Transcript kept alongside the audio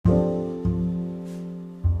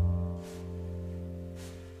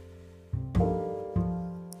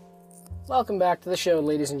Welcome back to the show,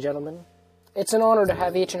 ladies and gentlemen. It's an honor to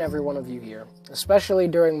have each and every one of you here, especially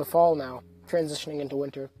during the fall now, transitioning into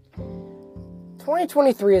winter.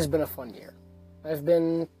 2023 has been a fun year. I've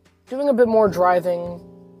been doing a bit more driving,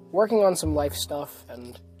 working on some life stuff,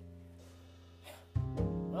 and,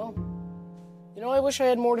 well, I wish I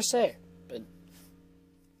had more to say, but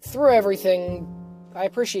through everything, I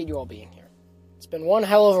appreciate you all being here. It's been one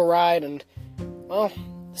hell of a ride, and, well,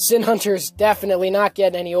 the Sin Hunter's definitely not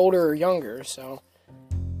getting any older or younger, so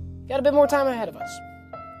got a bit more time ahead of us.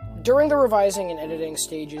 During the revising and editing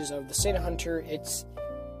stages of the Sin Hunter, it's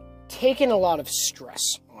taken a lot of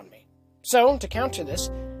stress on me. So, to counter this,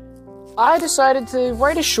 I decided to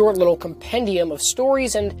write a short little compendium of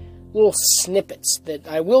stories and little snippets that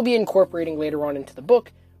I will be incorporating later on into the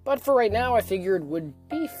book, but for right now I figured would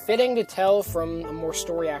be fitting to tell from a more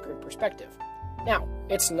story-accurate perspective. Now,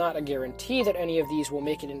 it's not a guarantee that any of these will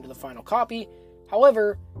make it into the final copy,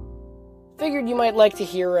 however, figured you might like to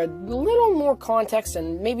hear a little more context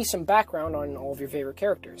and maybe some background on all of your favorite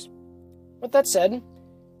characters. With that said,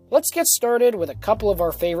 let's get started with a couple of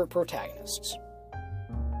our favorite protagonists.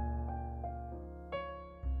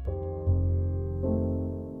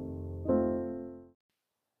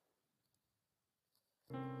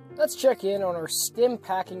 Let's check in on our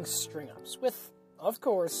stim-packing string-ups with, of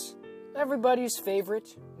course, everybody's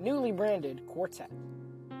favorite, newly branded quartet.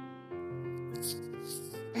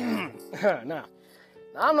 Now,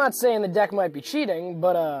 I'm not saying the deck might be cheating,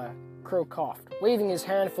 but, Crow coughed, waving his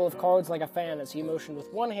handful of cards like a fan as he motioned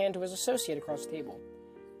with one hand to his associate across the table.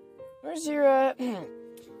 Where's your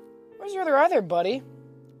other eye there, buddy?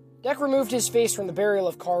 Deck removed his face from the burial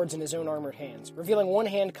of cards in his own armored hands, revealing one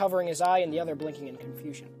hand covering his eye and the other blinking in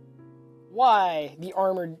confusion. Why? The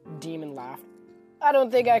armored demon laughed. I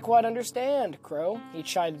don't think I quite understand, Crow, he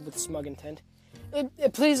chided with smug intent.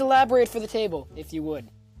 Please elaborate for the table, if you would.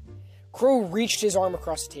 Crow reached his arm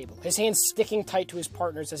across the table, his hands sticking tight to his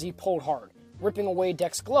partner's as he pulled hard, ripping away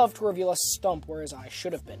Deck's glove to reveal a stump where his eye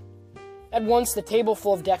should have been. At once, the table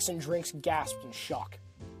full of decks and drinks gasped in shock.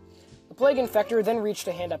 The Plague Infector then reached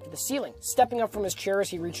a hand up to the ceiling, stepping up from his chair as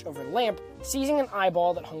he reached over the lamp, seizing an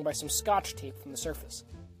eyeball that hung by some scotch tape from the surface.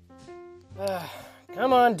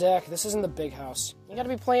 Come on, Deck, this isn't the big house. You gotta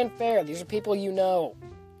be playing fair, these are people you know.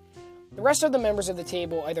 The rest of the members of the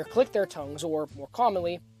table either clicked their tongues or, more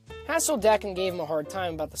commonly, hassled Deck and gave him a hard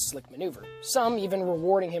time about the slick maneuver, some even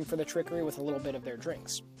rewarding him for the trickery with a little bit of their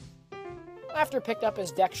drinks. Laughter picked up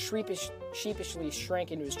as Deck sheepishly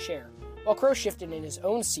shrank into his chair, while Crow shifted in his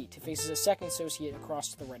own seat to face his second associate across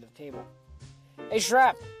to the right of the table. Hey,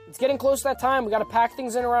 Shrap, it's getting close to that time. We gotta pack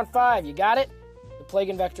things in around 5. You got it? The Plague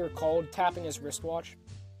Infector called, tapping his wristwatch.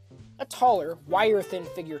 A taller, wire-thin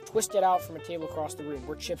figure twisted out from a table across the room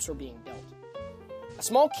where chips were being dealt. A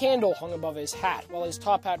small candle hung above his hat, while his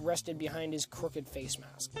top hat rested behind his crooked face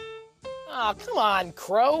mask. Aw, come on,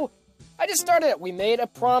 Crow! I just started it. We made a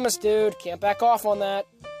promise, dude. Can't back off on that.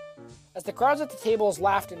 As the crowds at the tables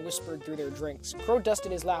laughed and whispered through their drinks, Crow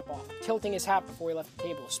dusted his lap off, tilting his hat before he left the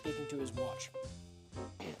table, speaking to his watch.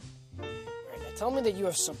 Alright, now tell me that you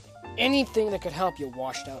have something. Anything that could help you,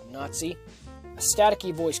 washed-out Nazi. A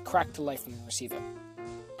staticky voice cracked to life from the receiver.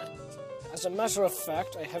 As a matter of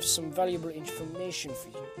fact, I have some valuable information for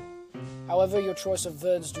you. However, your choice of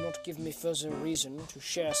words do not give me further reason to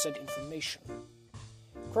share said information.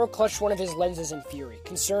 Crow clutched one of his lenses in fury,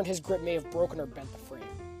 concerned his grip may have broken or bent the frame.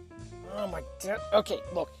 Oh my god. Okay,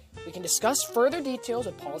 look, we can discuss further details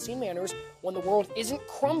of policy and manners when the world isn't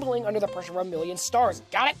crumbling under the pressure of a million stars.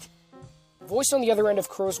 Got it? The voice on the other end of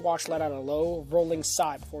Crow's watch let out a low, rolling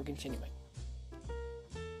sigh before continuing.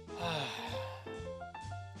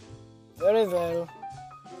 Very well.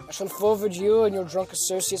 I shall forward you and your drunk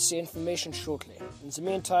associates the information shortly. In the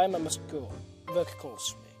meantime, I must go. Work calls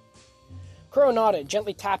for me. Crow nodded,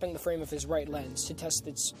 gently tapping the frame of his right lens to test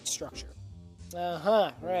its structure.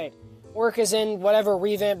 Right. Work as in whatever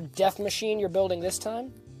revamped death machine you're building this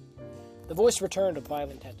time? The voice returned with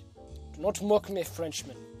violent intent. Do not mock me,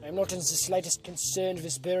 Frenchman. I am not in the slightest concerned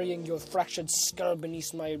with burying your fractured skull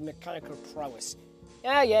beneath my mechanical prowess.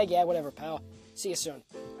 Yeah, whatever, pal. See you soon.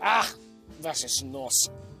 Das ist nos.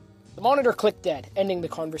 The monitor clicked dead, ending the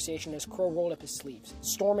conversation as Crow rolled up his sleeves,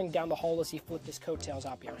 storming down the hall as he flipped his coattails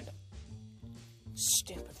out behind him.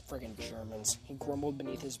 Stupid friggin' Germans, he grumbled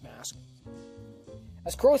beneath his mask.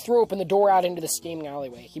 As Crow threw open the door out into the steaming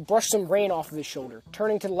alleyway, he brushed some rain off of his shoulder,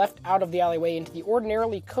 turning to the left out of the alleyway into the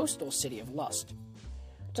ordinarily coastal city of Lust.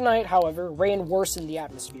 Tonight, however, rain worsened the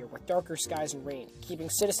atmosphere with darker skies and rain, keeping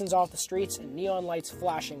citizens off the streets and neon lights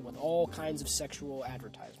flashing with all kinds of sexual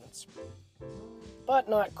advertisements. But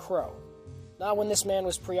not Crow. Not when this man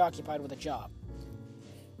was preoccupied with a job.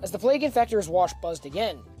 As the Plague Infector's watch buzzed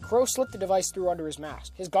again, Crow slipped the device through under his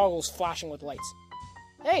mask, his goggles flashing with lights.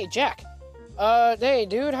 Hey, Jack. Hey,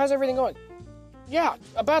 dude, how's everything going? Yeah,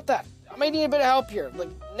 about that. I might need a bit of help here, like,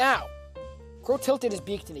 now. Crow tilted his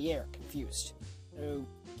beak to the air, confused.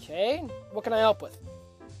 Okay, what can I help with?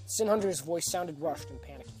 Sin Hunter's voice sounded rushed and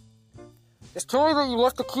panicky. Just tell me that you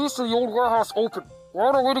left the keys to the old warehouse open. We're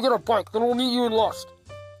on our way to get a bike, then we'll meet you in Lust.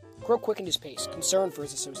 Crow quickened his pace, concerned for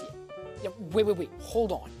his associate. Yeah, wait,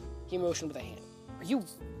 hold on. He motioned with a hand. Are you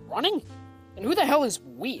running? And who the hell is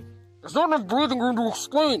we? There's not enough breathing room to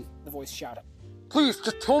explain, The voice shouted. Please,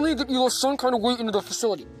 just tell me that you lost some kind of weight into the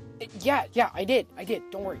facility. Yeah, I did,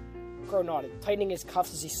 don't worry. Crow nodded, tightening his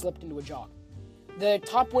cuffs as he slipped into a jog. The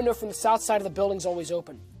top window from the south side of the building's always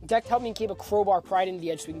open. Deck helped me keep a crowbar pried into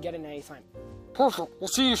the edge so we can get in any time. Perfect, we'll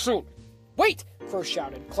see you soon. Wait! Crow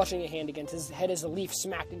shouted, clutching a hand against his head as a leaf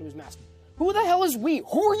smacked into his mask. Who the hell is we?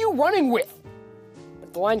 Who are you running with?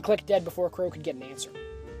 But the line clicked dead before Crow could get an answer.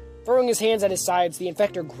 Throwing his hands at his sides, the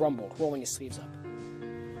infector grumbled, rolling his sleeves up.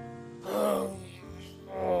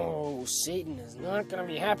 Oh, Satan is not going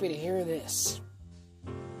to be happy to hear this.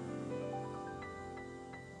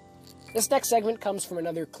 This next segment comes from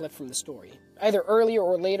another clip from the story. Either earlier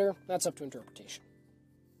or later, that's up to interpretation.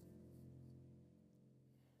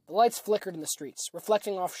 The lights flickered in the streets,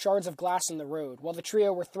 reflecting off shards of glass in the road, while the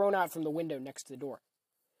trio were thrown out from the window next to the door.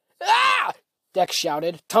 Ah! Dex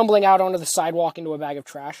shouted, tumbling out onto the sidewalk into a bag of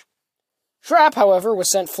trash. Shrap, however, was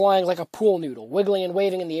sent flying like a pool noodle, wiggling and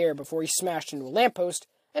waving in the air before he smashed into a lamppost,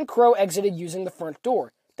 and Crow exited using the front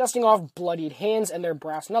door, dusting off bloodied hands and their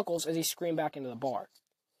brass knuckles as he screamed back into the bar.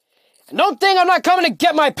 And don't think I'm not coming to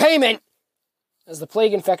get my payment! As the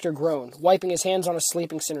Plague Infector groaned, wiping his hands on a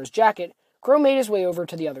sleeping sinner's jacket, Crow made his way over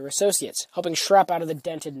to the other associates, helping Shrap out of the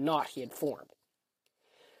dented knot he had formed.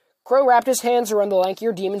 Crow wrapped his hands around the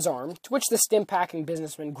lankier demon's arm, to which the stim-packing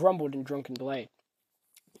businessman grumbled in drunken delight.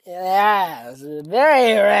 Yes, there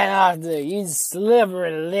you ran off to, you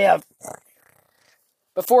slippery lip.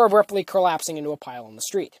 Before abruptly collapsing into a pile on the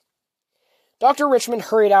street. Dr. Richmond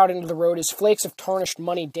hurried out into the road as flakes of tarnished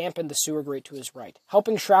money dampened the sewer grate to his right,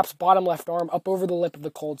 helping Shrap's bottom left arm up over the lip of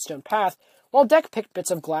the cold stone path, while Deck picked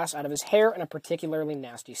bits of glass out of his hair and a particularly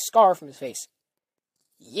nasty scar from his face.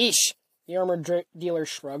 Yeesh, the armor dealer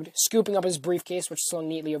shrugged, scooping up his briefcase which slung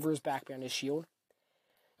neatly over his back behind his shield.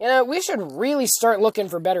 You know, we should really start looking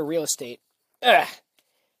for better real estate.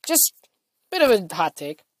 Just a bit of a hot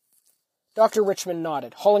take. Dr. Richmond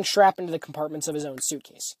nodded, hauling Shrap into the compartments of his own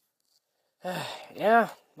suitcase. Yeah,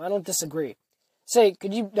 I don't disagree. Say,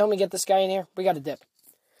 could you help me get this guy in here? We got a dip.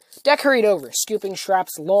 Deck hurried over, scooping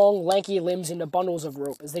Shrap's long, lanky limbs into bundles of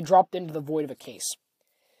rope as they dropped into the void of a case.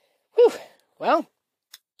 Whew, well,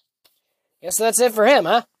 guess that's it for him,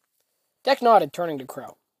 huh? Deck nodded, turning to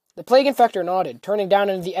Crow. The Plague Infector nodded, turning down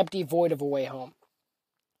into the empty void of a way home.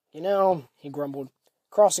 You know, he grumbled,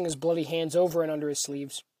 crossing his bloody hands over and under his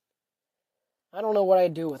sleeves. I don't know what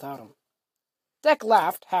I'd do without him. Deck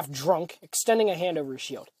laughed, half drunk, extending a hand over his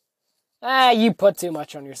shield. You put too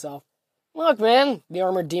much on yourself. Look, man, the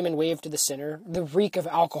armored demon waved to the sinner, the reek of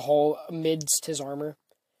alcohol amidst his armor.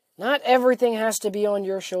 Not everything has to be on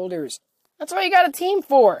your shoulders. That's what you got a team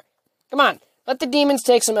for. Come on, let the demons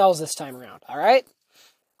take some L's this time around, all right?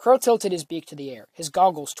 Crow tilted his beak to the air, his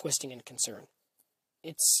goggles twisting in concern.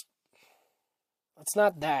 It's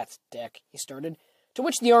not that, Deck, he started, to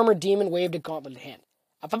which the armored demon waved a gauntleted hand.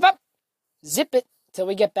 Up! Zip it till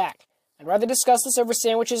we get back. I'd rather discuss this over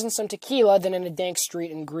sandwiches and some tequila than in a dank street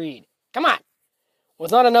in Greed. Come on!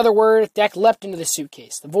 With not another word, Deck leapt into the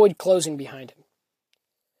suitcase, the void closing behind him.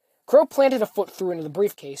 Crow planted a foot through into the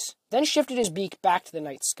briefcase, then shifted his beak back to the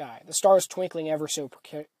night sky, the stars twinkling ever so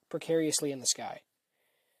precariously in the sky.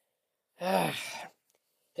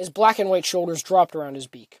 His black and white shoulders dropped around his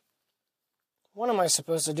beak. What am I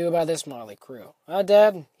supposed to do about this motley crew? Huh,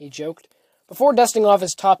 Dad? He joked, before dusting off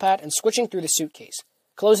his top hat and switching through the suitcase,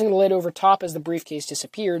 closing the lid over top as the briefcase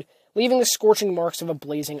disappeared, leaving the scorching marks of a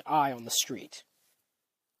blazing eye on the street.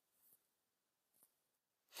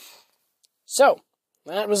 So,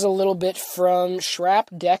 that was a little bit from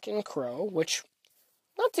Shrap, Deck, and Crow, which,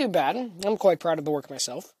 not too bad. I'm quite proud of the work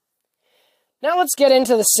myself. Now let's get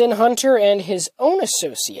into the Sin Hunter and his own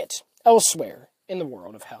associate, elsewhere in the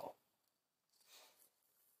world of hell.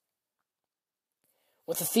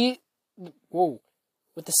 With the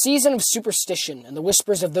season of superstition and the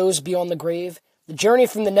whispers of those beyond the grave, the journey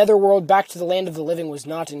from the netherworld back to the land of the living was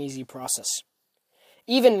not an easy process.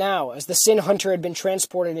 Even now, as the Sin Hunter had been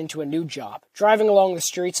transported into a new job, driving along the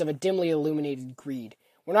streets of a dimly illuminated Greed,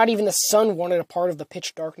 where not even the sun wanted a part of the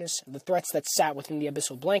pitch darkness and the threats that sat within the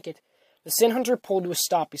abyssal blanket, the Sin Hunter pulled to a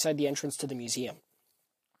stop beside the entrance to the museum.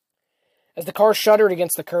 As the car shuddered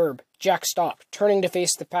against the curb, Jack stopped, turning to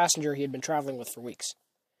face the passenger he had been traveling with for weeks.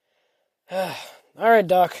 Alright,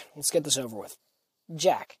 Doc, let's get this over with.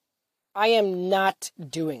 Jack, I am not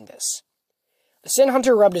doing this. The Sin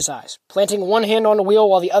Hunter rubbed his eyes, planting one hand on the wheel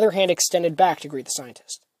while the other hand extended back to greet the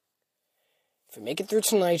scientist. If we make it through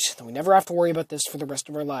tonight, then we never have to worry about this for the rest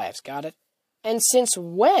of our lives, got it? And since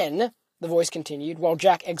when, the voice continued, while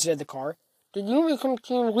Jack exited the car, did you become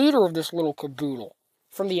team leader of this little caboodle?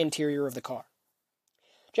 From the interior of the car.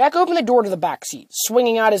 Jack opened the door to the back seat,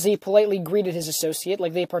 swinging out as he politely greeted his associate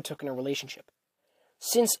like they partook in a relationship.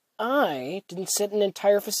 Since I didn't set an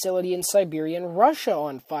entire facility in Siberia and Russia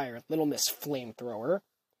on fire, little Miss Flamethrower.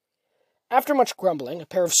 After much grumbling, a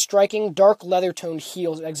pair of striking, dark leather-toned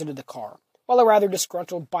heels exited the car, while a rather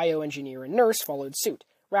disgruntled bioengineer and nurse followed suit,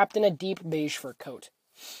 wrapped in a deep beige fur coat.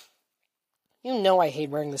 You know I hate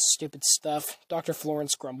wearing this stupid stuff, Dr.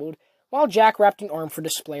 Florence grumbled, while Jack wrapped an arm for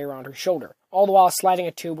display around her shoulder, all the while sliding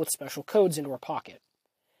a tube with special codes into her pocket.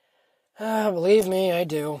 Believe me, I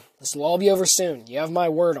do. This will all be over soon. You have my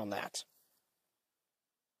word on that.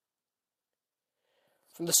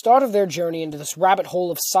 From the start of their journey into this rabbit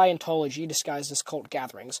hole of Scientology disguised as cult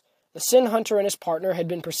gatherings, the Sin Hunter and his partner had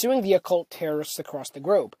been pursuing the occult terrorists across the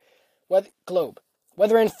globe.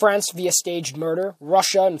 Whether in France via staged murder,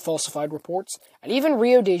 Russia and falsified reports, and even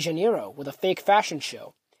Rio de Janeiro with a fake fashion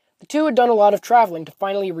show. The two had done a lot of traveling to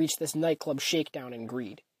finally reach this nightclub shakedown in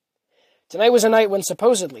Greed. Tonight was a night when,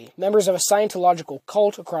 supposedly, members of a Scientological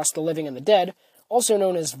cult across the living and the dead, also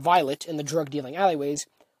known as Violet in the drug-dealing alleyways,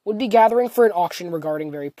 would be gathering for an auction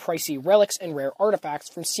regarding very pricey relics and rare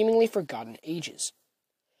artifacts from seemingly forgotten ages.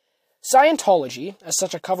 Scientology, as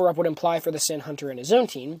such a cover-up would imply for the Sin Hunter and his own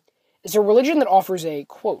team, is a religion that offers a,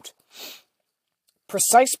 quote,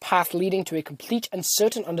 precise path leading to a complete and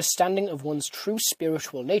certain understanding of one's true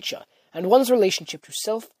spiritual nature and one's relationship to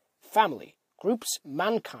self, family, groups,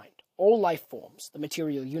 mankind, all life forms, the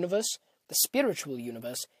material universe, the spiritual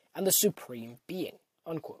universe, and the supreme being,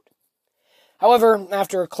 unquote. However,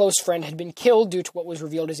 after a close friend had been killed due to what was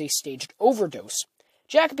revealed as a staged overdose,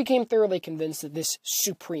 Jack became thoroughly convinced that this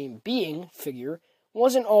supreme being figure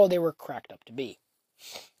wasn't all they were cracked up to be.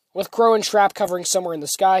 With Crow and Shrap covering somewhere in the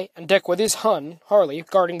sky, and Dick with his Hun, Harley,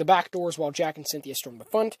 guarding the back doors while Jack and Cynthia stormed the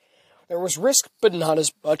front, there was risk, but not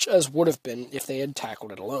as much as would have been if they had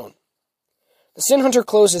tackled it alone. The Sin Hunter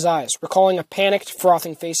closed his eyes, recalling a panicked,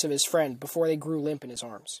 frothing face of his friend before they grew limp in his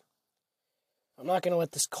arms. I'm not going to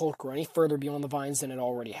let this cult grow any further beyond the vines than it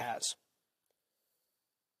already has.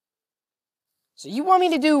 So you want me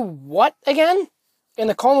to do what again? In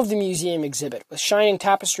the calm of the museum exhibit, with shining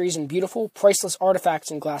tapestries and beautiful, priceless artifacts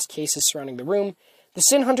in glass cases surrounding the room, the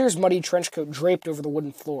Sin Hunter's muddy trench coat draped over the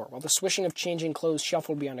wooden floor, while the swishing of changing clothes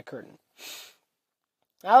shuffled behind a curtain.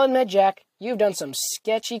 I'll admit, Jack, you've done some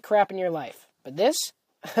sketchy crap in your life. But this?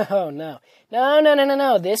 Oh, no.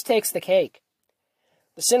 No, this takes the cake.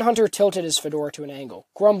 The Sin Hunter tilted his fedora to an angle,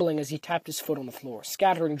 grumbling as he tapped his foot on the floor,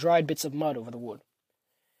 scattering dried bits of mud over the wood.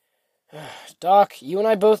 Doc, you and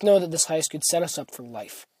I both know that this heist could set us up for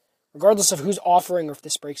life. Regardless of who's offering or if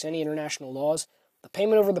this breaks any international laws, the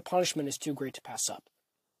payment over the punishment is too great to pass up.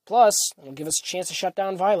 Plus, it'll give us a chance to shut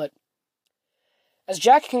down Violet. As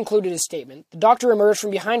Jack concluded his statement, the doctor emerged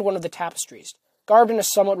from behind one of the tapestries, garbed in a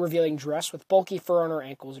somewhat revealing dress with bulky fur on her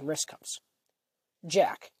ankles and wrist cuffs.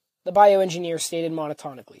 Jack, the bioengineer stated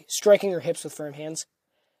monotonically, striking her hips with firm hands.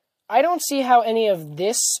 I don't see how any of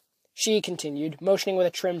this, she continued, motioning with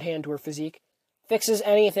a trimmed hand to her physique, fixes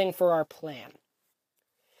anything for our plan.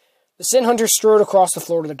 The Sin Hunter strode across the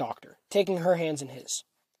floor to the doctor, taking her hands in his.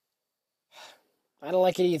 I don't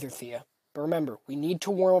like it either, Thea, but remember, we need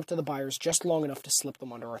to warm up to the buyers just long enough to slip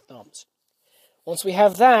them under our thumbs. Once we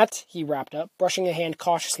have that, he wrapped up, brushing a hand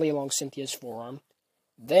cautiously along Cynthia's forearm,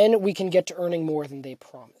 then we can get to earning more than they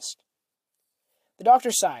promised. The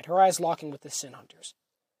doctor sighed, her eyes locking with the Sin Hunter's.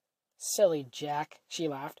 Silly Jack, she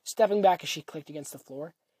laughed, stepping back as she clicked against the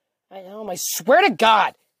floor. I swear to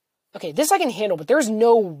God! Okay, this I can handle, but there's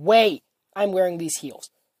no way I'm wearing these heels.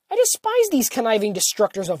 I despise these conniving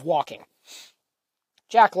destructors of walking.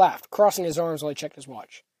 Jack laughed, crossing his arms while he checked his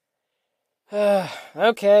watch.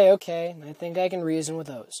 Okay, I think I can reason with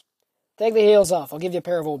those. Take the heels off, I'll give you a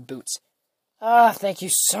pair of old boots. Thank you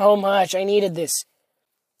so much, I needed this.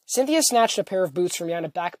 Cynthia snatched a pair of boots from behind a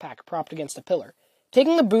backpack propped against a pillar,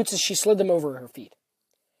 taking the boots as she slid them over her feet.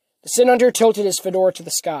 The Sin Hunter tilted his fedora to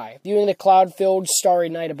the sky, viewing the cloud-filled, starry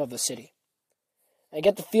night above the city. I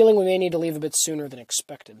get the feeling we may need to leave a bit sooner than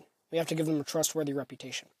expected. We have to give them a trustworthy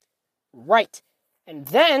reputation. Right. And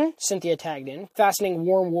then, Cynthia tagged in, fastening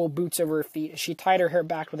warm wool boots over her feet as she tied her hair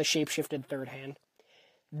back with a shape-shifted third hand.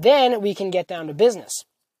 Then we can get down to business.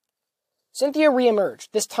 Cynthia reemerged,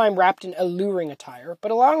 this time wrapped in alluring attire,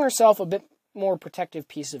 but allowing herself a bit more protective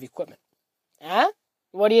piece of equipment. "Eh?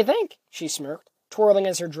 What do you think?" she smirked, twirling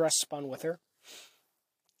as her dress spun with her.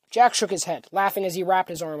 Jack shook his head, laughing as he wrapped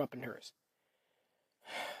his arm up in hers.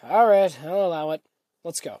 "All right, I'll allow it.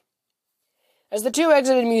 Let's go." As the two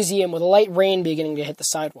exited the museum with a light rain beginning to hit the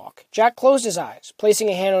sidewalk, Jack closed his eyes, placing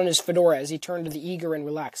a hand on his fedora as he turned to the eager and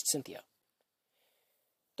relaxed Cynthia.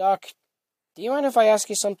 "Doc, do you mind if I ask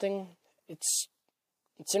you something? It's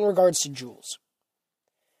in regards to Jules."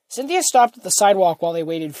 Cynthia stopped at the sidewalk while they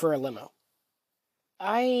waited for a limo.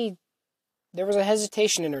 There was a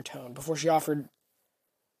hesitation in her tone before she offered,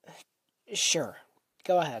 "Sure,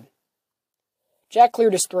 go ahead." Jack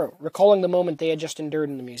cleared his throat, recalling the moment they had just endured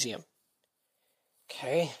in the museum.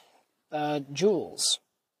 "Okay, Jules.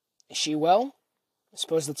 Is she well? I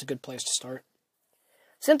suppose that's a good place to start."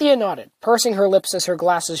 Cynthia nodded, pursing her lips as her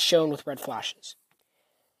glasses shone with red flashes.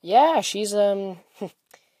 "Yeah, she's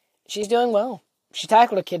she's doing well. She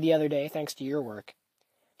tackled a kid the other day, thanks to your work."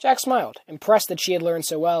 Jack smiled, impressed that she had learned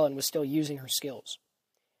so well and was still using her skills.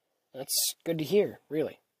 "That's good to hear,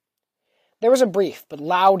 really." There was a brief, but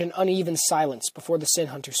loud and uneven silence before the Sin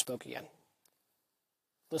Hunter spoke again.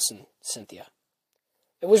 "Listen, Cynthia."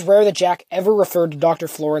 It was rare that Jack ever referred to Dr.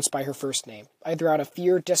 Florence by her first name, either out of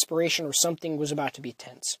fear, desperation, or something was about to be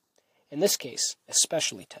tense. In this case,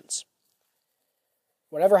 especially tense.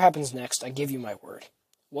 "Whatever happens next, I give you my word.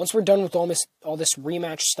 Once we're done with all this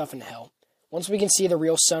rematch stuff in hell, once we can see the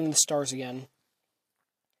real sun and the stars again,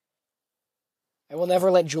 I will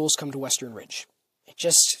never let Jules come to Western Ridge.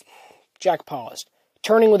 Jack paused,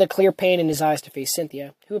 turning with a clear pain in his eyes to face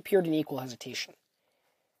Cynthia, who appeared in equal hesitation.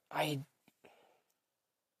 I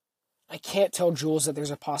can't tell Jules that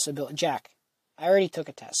there's a possibility. Jack, I already took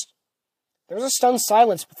a test." There was a stunned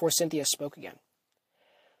silence before Cynthia spoke again.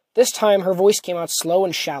 This time, her voice came out slow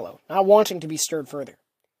and shallow, not wanting to be stirred further.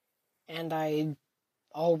 "And I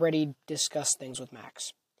already discussed things with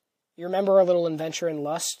Max. You remember our little adventure in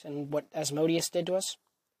Lust and what Asmodeus did to us?"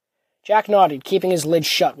 Jack nodded, keeping his lid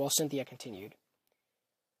shut while Cynthia continued.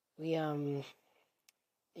 Yeah,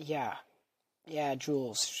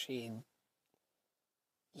 Jules,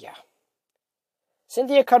 yeah.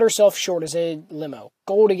 Cynthia cut herself short as a limo,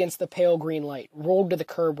 gold against the pale green light, rolled to the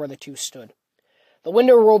curb where the two stood. The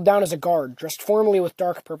window rolled down as a guard, dressed formally with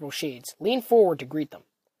dark purple shades, leaned forward to greet them.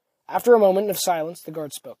 After a moment of silence, the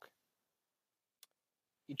guard spoke.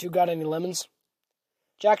 "You two got any lemons?"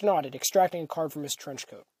 Jack nodded, extracting a card from his trench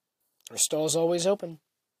coat. "Our stall's always open."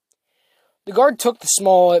 The guard took the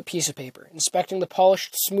small piece of paper, inspecting the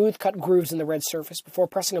polished, smooth-cut grooves in the red surface before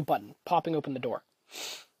pressing a button, popping open the door.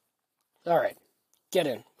 "All right, get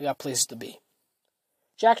in. We got places to be."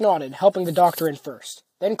 Jack nodded, helping the doctor in first,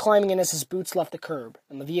 then climbing in as his boots left the curb,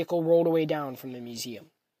 and the vehicle rolled away down from the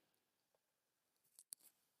museum.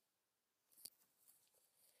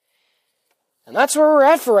 And that's where we're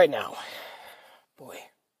at for right now. Boy.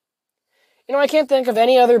 I can't think of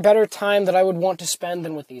any other better time that I would want to spend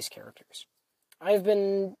than with these characters. I've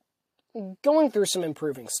been going through some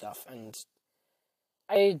improving stuff, and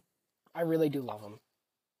I really do love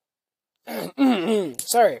them.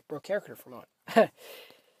 Sorry, broke character for a moment.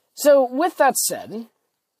 So, with that said,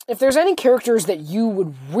 if there's any characters that you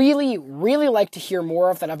would really, really like to hear more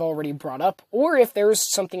of that I've already brought up, or if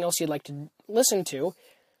there's something else you'd like to listen to,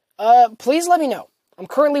 please let me know. I'm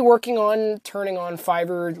currently working on turning on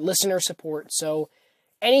Fiverr listener support, so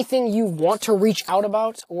anything you want to reach out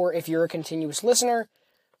about, or if you're a continuous listener,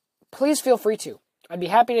 please feel free to. I'd be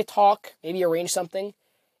happy to talk, maybe arrange something.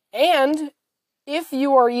 And if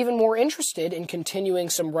you are even more interested in continuing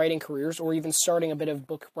some writing careers, or even starting a bit of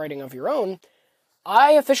book writing of your own,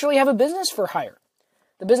 I officially have a business for hire.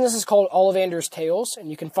 The business is called Ollivander's Tales, and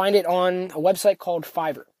you can find it on a website called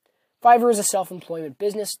Fiverr. Fiverr is a self-employment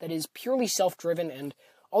business that is purely self-driven, and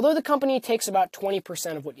although the company takes about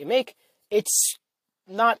 20% of what you make, it's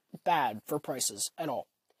not bad for prices at all.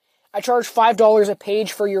 I charge $5 a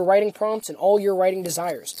page for your writing prompts and all your writing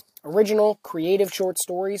desires. Original, creative short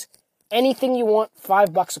stories, anything you want,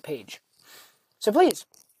 $5 a page. So please,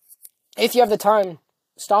 if you have the time,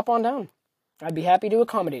 stop on down. I'd be happy to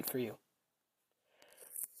accommodate for you.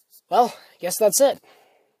 Well, I guess that's it.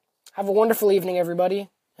 Have a wonderful evening, everybody.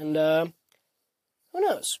 And, who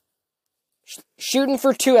knows? Shooting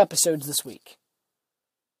for 2 episodes this week.